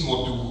witnessing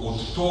or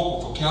to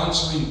talk or for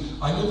counseling,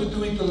 I never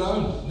do it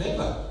alone.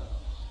 Never.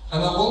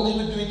 And I will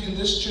never do it in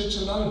this church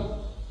alone.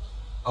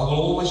 I will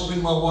always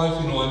bring my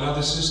wife in or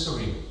another sister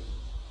in.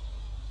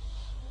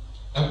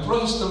 And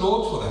praise the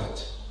Lord for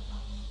that.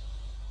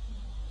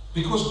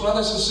 Because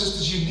brothers and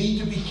sisters, you need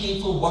to be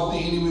careful what the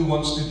enemy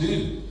wants to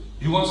do.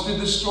 He wants to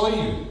destroy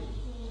you.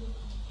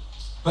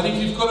 But if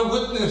you've got a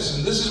witness,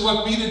 and this is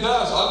what Peter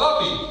does, I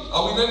love it.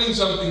 Are we learning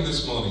something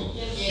this morning?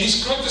 Yes.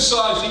 He's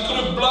criticized. He could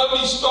have blown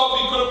his top.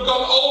 He could have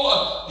gone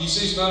over. He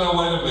says, no,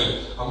 wait a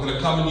minute. I'm going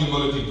to come in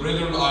humility.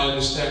 Brethren, I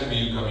understand where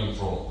you're coming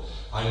from.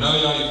 I know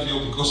how you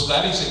feel, because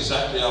that is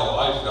exactly how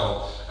I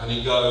felt. And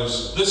he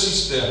goes, this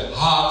is the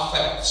hard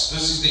facts,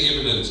 this is the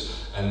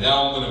evidence, and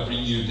now I'm going to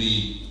bring you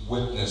the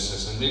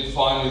witnesses. And then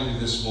finally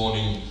this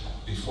morning,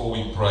 before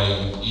we pray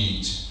and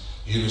eat,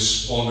 he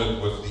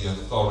responded with the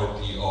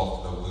authority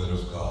of the Word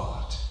of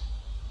God.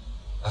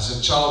 As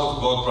a child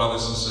of God,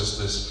 brothers and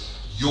sisters,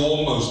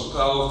 your most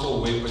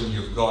powerful weapon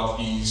you've got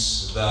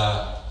is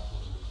the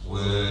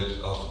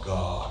Word of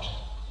God.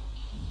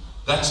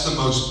 That's the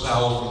most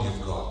powerful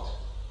you've got.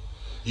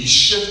 He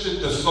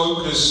shifted the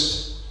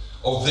focus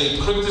of their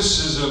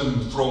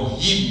criticism from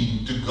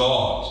him to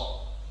God.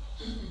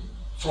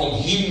 From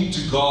him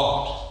to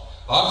God.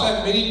 I've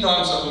had many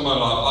times over my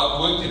life, I've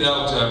worked it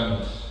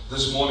out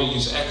this morning,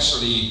 is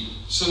actually,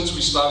 since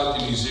we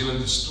started in New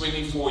Zealand, it's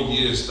 24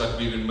 years that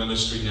we're in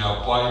ministry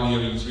now,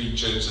 pioneering 3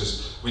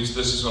 churches, which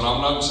this is what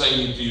I'm not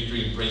saying it to you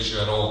to impress you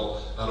at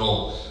all.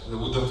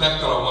 The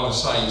fact that I want to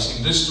say is,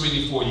 in this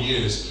 24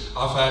 years,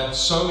 I've had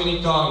so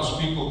many times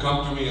people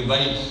come to me and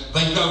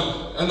they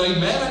go, and they're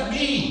mad at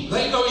me.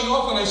 They're going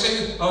off, and I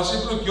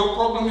said, look, your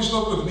problem is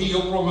not with me,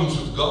 your problem is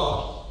with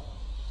God.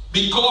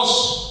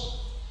 Because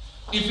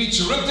if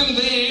it's written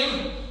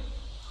there,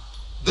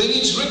 then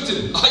it's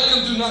written. I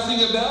can do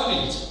nothing about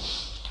it.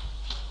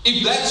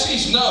 If that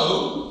says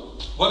no,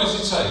 what does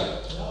it say?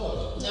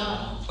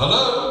 No.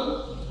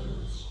 Hello?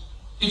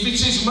 If it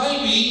says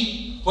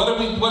maybe, what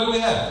do we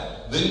have?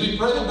 Then we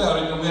pray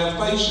about it and we have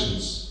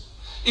patience.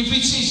 If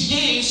it says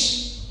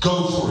yes,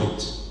 go for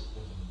it.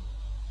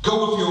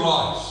 Go with your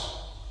life.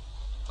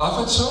 I've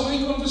had so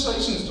many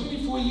conversations,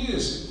 24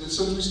 years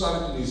since we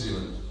started in New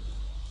Zealand.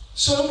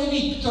 So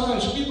many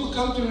times people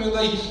come to me and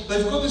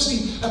they've got this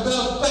thing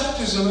about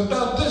baptism,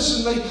 about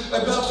this, and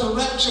about the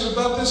rapture,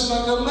 about this, and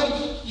I go,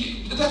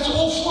 mate, that's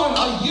all fine.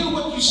 I hear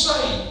what you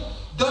say.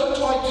 Don't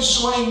try to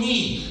sway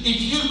me.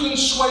 If you can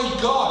sway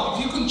God,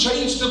 if you can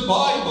change the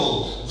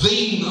Bible,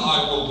 then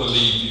I will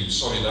believe you.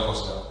 Sorry, that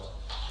was that.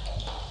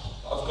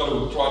 I've got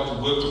to try to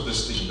work with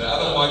this thing. The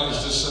other mic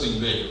is just sitting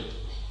there.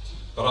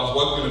 But I've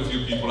woken a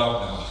few people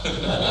up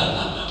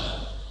now.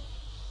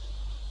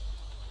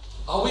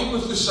 Are we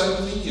with the same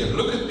thing here?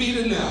 Look at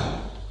Peter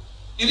now.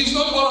 It is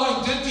not what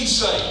I did, he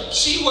say.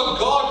 See what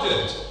God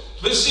did.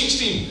 Verse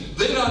 16.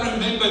 Then I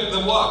remembered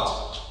the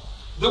what?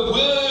 The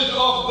word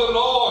of the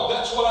Lord.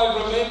 That's what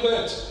I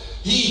remembered.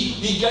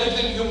 He gave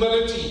them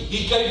humility.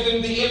 He gave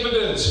them the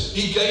evidence.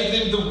 He gave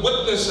them the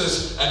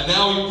witnesses. And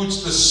now he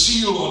puts the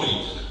seal on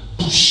it.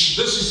 Boosh,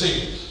 this is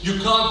it. You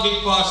can't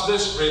get past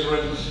this,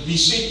 brethren. He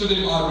said to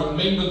them, I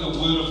remember the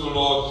word of the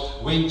Lord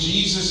when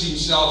Jesus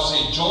himself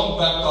said, John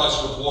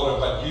baptized with water,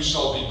 but you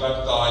shall be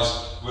baptized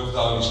with the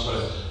Holy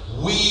Spirit.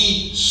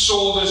 We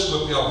saw this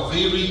with our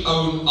very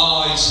own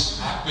eyes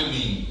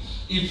happening.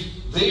 If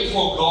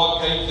therefore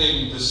God gave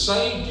them the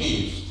same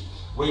gift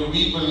when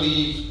we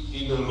believe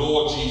in the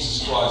Lord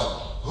Jesus Christ,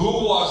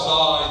 who was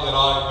I that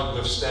I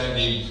could withstand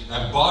him?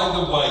 And by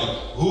the way,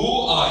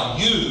 who are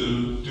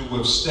you to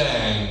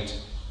withstand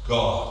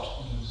God?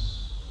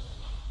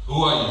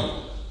 Who are you?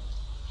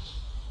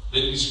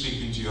 Let me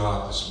speak into your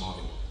heart this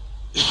morning.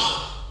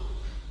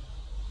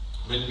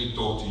 Let me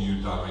talk to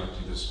you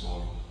directly this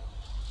morning.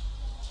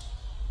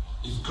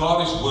 If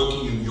God is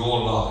working in your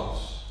life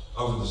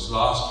over this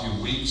last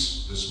few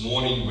weeks, this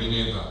morning,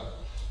 whenever,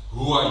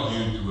 who are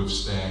you to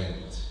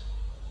withstand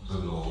the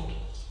Lord?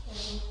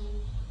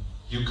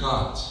 You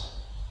can't.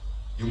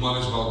 You might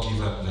as well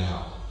give up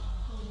now.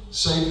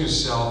 Save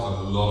yourself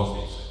a lot of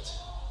effort.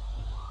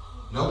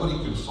 Nobody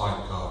can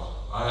fight God.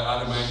 I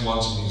had a man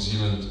once in New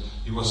Zealand,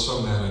 he was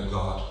so mad at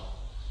God.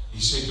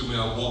 He said to me,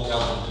 I walk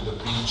out onto the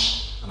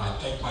beach and I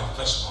take my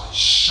fist and I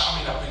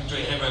shove it up into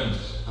heaven.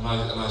 And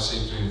I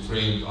said to him,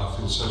 friend, I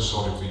feel so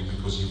sorry for you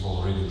because you've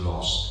already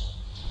lost.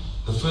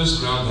 The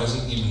first round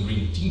hasn't even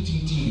ring. Ting,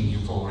 ting, ting,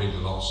 you've already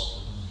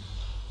lost.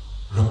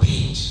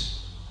 Repent.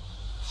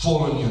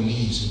 Fall on your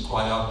knees and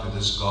cry out to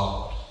this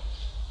God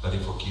that he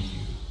forgive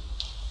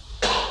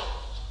you.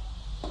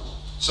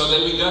 So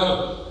there we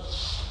go.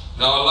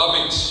 Now I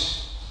love it.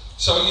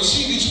 So you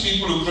see these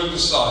people who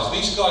criticize,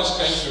 these guys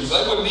came to him,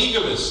 they were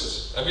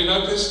legalists. Have you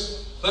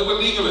noticed? They were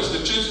legalists. The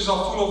churches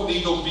are full of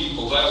legal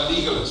people. They are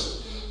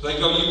legalists. They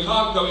go, you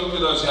can't go into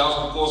those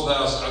houses because they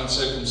are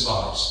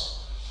uncircumcised.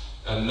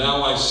 And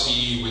now I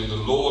see when the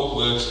Lord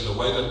works in the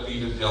way that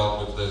Peter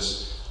dealt with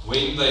this,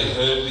 when they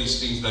heard these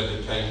things, they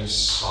became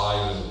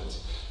silent.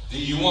 Do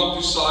you want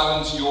to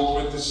silence your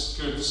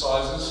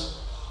criticizers?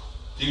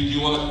 Do you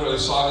want to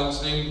silence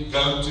them?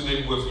 Go to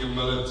them with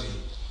humility.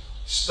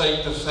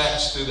 State the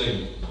facts to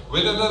them.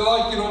 Whether they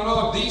like it or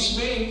not, these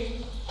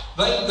men,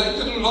 they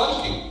didn't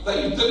like it.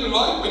 They didn't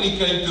like when he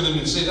came to them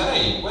and said,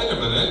 hey, wait a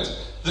minute,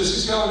 this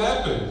is how it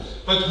happened.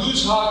 But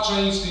whose heart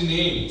changed in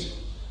the end?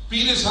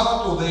 Peter's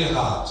heart or their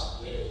heart?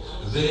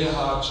 Their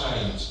heart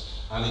changed.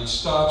 And it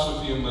starts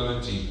with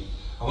humility.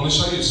 I want to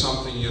show you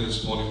something here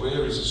this morning.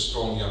 Where is a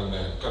strong young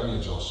man? Come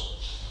here, Josh.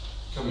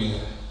 Come here.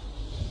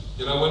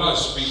 You know, when I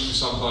speak to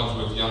sometimes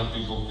with young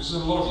people, because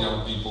there's a lot of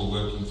young people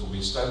working for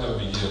me, stand over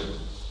here.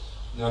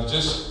 Now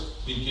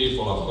just be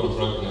careful, I've got a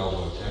broken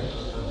elbow, okay?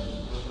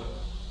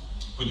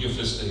 Put your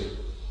fist there.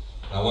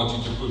 I want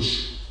you to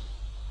push.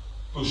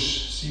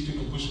 Push. See if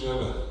you can push me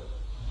over.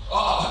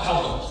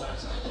 Elbow.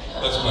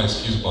 That's my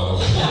excuse, by the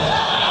way.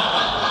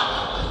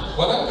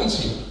 What happens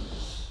here?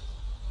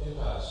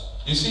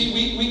 You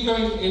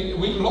see,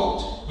 we're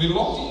locked. We're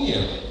locked in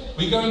here.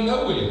 We're going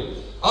nowhere.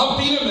 I'm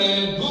Peter,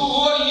 man. Who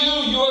are you?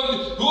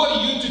 Who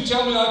are you to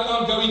tell me I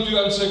can't go into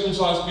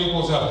uncircumcised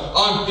people's house?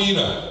 I'm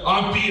Peter.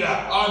 I'm Peter.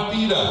 I'm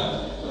Peter.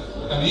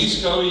 And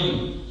he's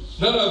going,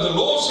 no, the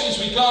law says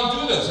we can't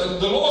do this.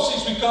 And the law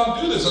says we can't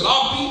do this. And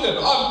I'm Peter.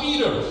 I'm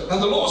Peter. And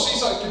the law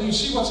says, can you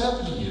see what's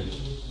happening here?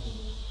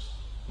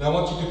 Now I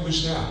want you to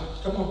push now.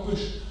 Come on,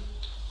 push.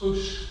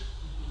 Push.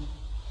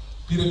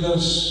 Peter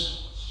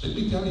goes, let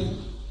me tell you.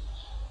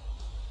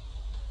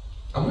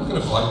 I'm not going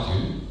to fight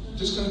you. I'm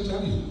just going to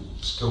tell you.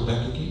 Just go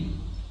back again.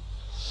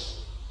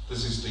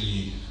 This is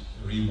the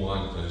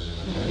rewind version,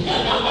 okay?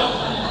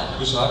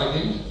 Push hard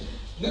again.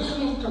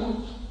 No, come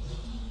on.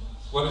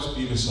 What does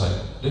Peter say?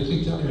 Let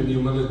me tell you in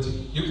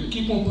humility. You can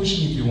keep on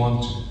pushing if you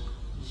want to.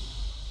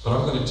 But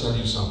I'm going to tell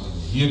you something.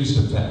 Here is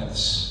the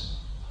facts.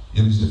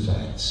 Here is the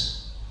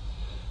facts.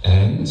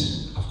 And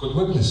I've got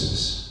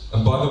witnesses.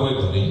 And by the way,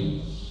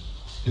 buddy,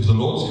 if the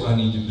Lord said I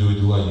need to do it,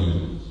 who are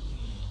you?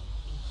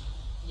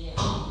 Yeah.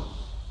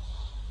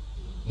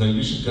 No,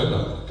 you should go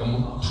now. Come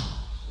on.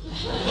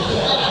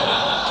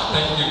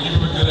 Thank you. Give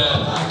him a good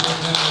hand.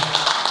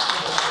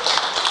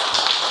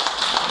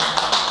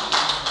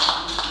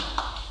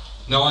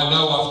 Now I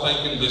know I've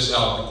taken this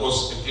out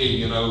because,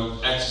 again,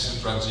 Acts is a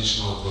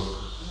transitional book.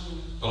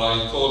 But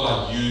I thought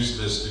I'd use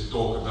this to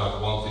talk about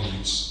one thing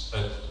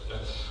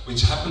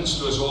which happens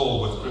to us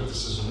all with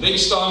criticism.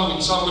 Next time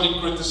when somebody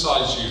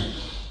criticizes you,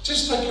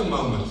 just take a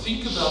moment,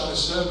 think about the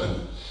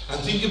sermon,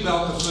 and think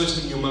about the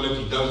first in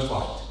humility. Don't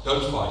fight.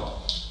 Don't fight.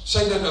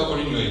 Say that over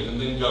in your head and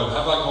then go,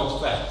 have I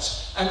got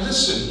facts? And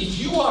listen, if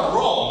you are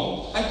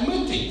wrong,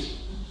 admit it.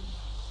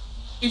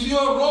 If you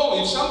are wrong,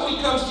 if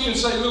somebody comes to you and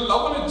say, look, I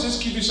want to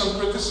just give you some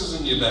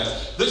criticism here back.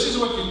 This is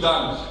what you've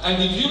done.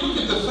 And if you look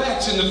at the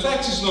facts and the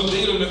facts is not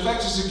there and the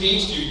facts is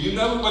against you, you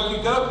know what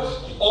you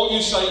go? All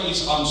you say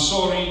is, I'm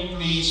sorry,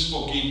 please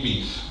forgive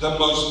me. The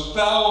most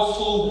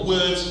powerful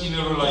words in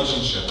a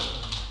relationship.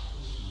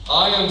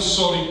 I am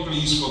sorry,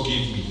 please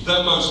forgive me.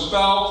 The most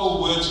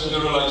powerful words in a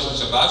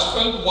relationship.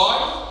 Husband,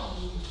 wife,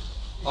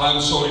 I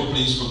am sorry,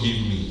 please forgive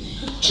me.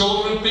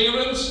 Children,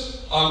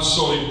 parents, I'm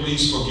sorry,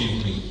 please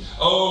forgive me.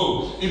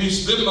 Oh, it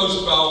is the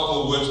most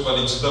powerful words, but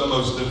it's the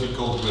most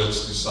difficult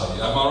words to say.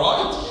 Am I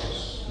right?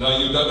 No,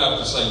 you don't have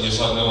to say, yes,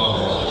 I know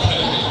I'm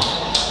right.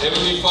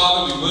 Heavenly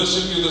Father, we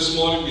worship you this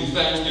morning. We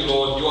thank you,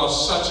 Lord. You are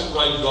such a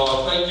great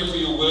God. Thank you for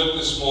your word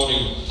this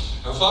morning.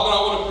 And Father,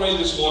 I want to pray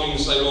this morning and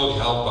say, Lord,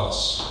 help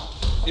us.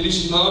 It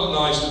is not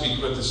nice to be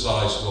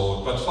criticized,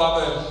 Lord. But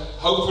Father,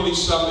 hopefully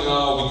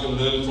somehow we can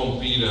learn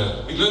from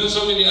Peter. We learned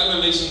so many other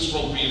lessons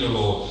from Peter,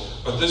 Lord.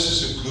 But this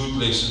is a good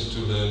lesson to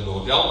learn,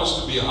 Lord. Help us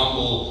to be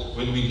humble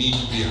when we need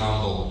to be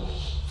humble.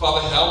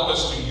 Father, help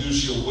us to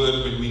use your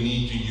word when we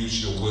need to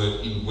use your word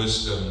in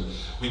wisdom.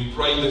 We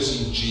pray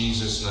this in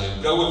Jesus'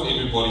 name. Go with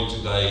everybody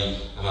today,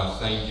 and I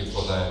thank you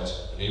for that.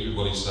 And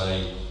everybody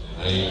say,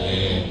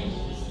 Amen.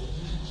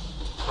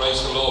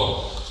 Praise the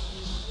Lord.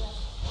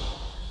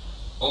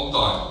 On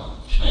time.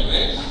 Amen.